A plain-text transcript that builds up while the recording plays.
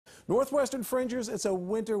Northwestern fringers, it's a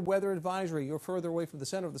winter weather advisory. You're further away from the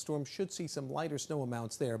center of the storm, should see some lighter snow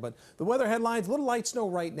amounts there. But the weather headlines, little light snow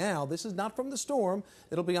right now. This is not from the storm.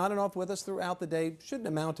 It'll be on and off with us throughout the day. Shouldn't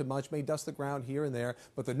amount to much, may dust the ground here and there.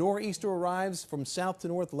 But the nor'easter arrives from south to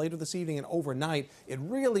north later this evening and overnight. It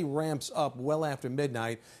really ramps up well after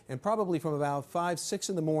midnight and probably from about 5, 6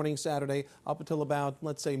 in the morning Saturday up until about,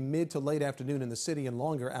 let's say, mid to late afternoon in the city and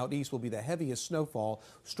longer out east will be the heaviest snowfall.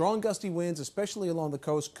 Strong gusty winds, especially along the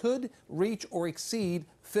coast, could reach or exceed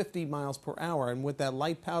 50 miles per hour. And with that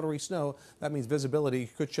light powdery snow, that means visibility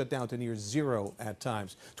could shut down to near zero at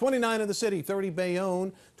times. 29 in the city, 30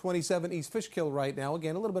 Bayonne, 27 East Fishkill right now.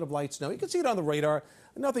 Again, a little bit of light snow. You can see it on the radar.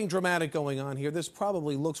 Nothing dramatic going on here. This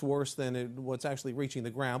probably looks worse than what's actually reaching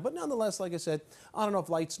the ground. But nonetheless, like I said, on and off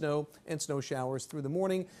light snow and snow showers through the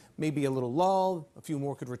morning. Maybe a little lull. A few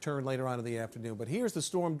more could return later on in the afternoon. But here's the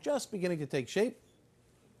storm just beginning to take shape.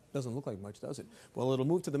 Doesn't look like much, does it? Well, it'll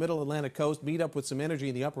move to the middle Atlantic coast, meet up with some energy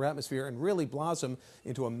in the upper atmosphere, and really blossom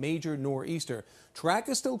into a major nor'easter. Track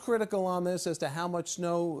is still critical on this as to how much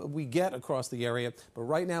snow we get across the area, but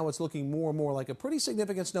right now it's looking more and more like a pretty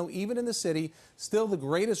significant snow, even in the city. Still, the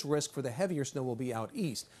greatest risk for the heavier snow will be out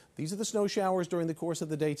east. These are the snow showers during the course of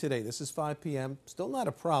the day today. This is 5 p.m. Still not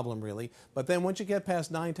a problem, really. But then once you get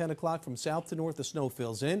past 9, 10 o'clock from south to north, the snow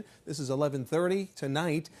fills in. This is 11:30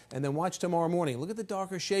 tonight. And then watch tomorrow morning. Look at the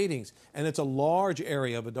darker shadings. And it's a large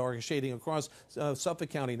area of a darker shading across Suffolk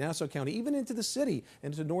County, Nassau County, even into the city,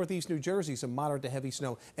 into northeast New Jersey, some moderate to heavy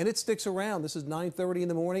snow. And it sticks around. This is 9:30 in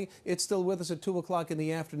the morning. It's still with us at 2 o'clock in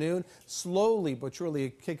the afternoon. Slowly but surely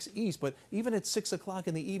it kicks east. But even at 6 o'clock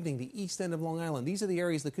in the evening, the east end of Long Island, these are the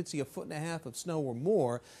areas that could see 1.5 feet of snow or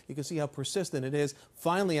more. You can see how persistent it is.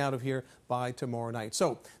 Finally out of here by tomorrow night.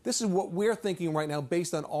 So this is what we're thinking right now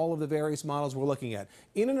based on all of the various models we're looking at.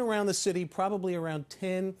 In and around the city, probably around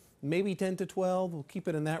 10, maybe 10 to 12. We'll keep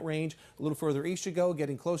it in that range. A little further east you go,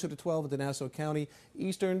 getting closer to 12 into Nassau County.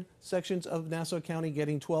 Eastern sections of Nassau County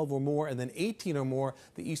getting 12 or more, and then 18 or more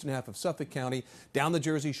the eastern half of Suffolk County. Down the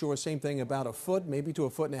Jersey Shore, same thing, about 1 foot, maybe to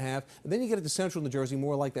 1.5 feet. And then you get into central New Jersey,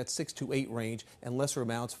 more like that 6 to 8 range, and lesser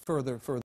amounts further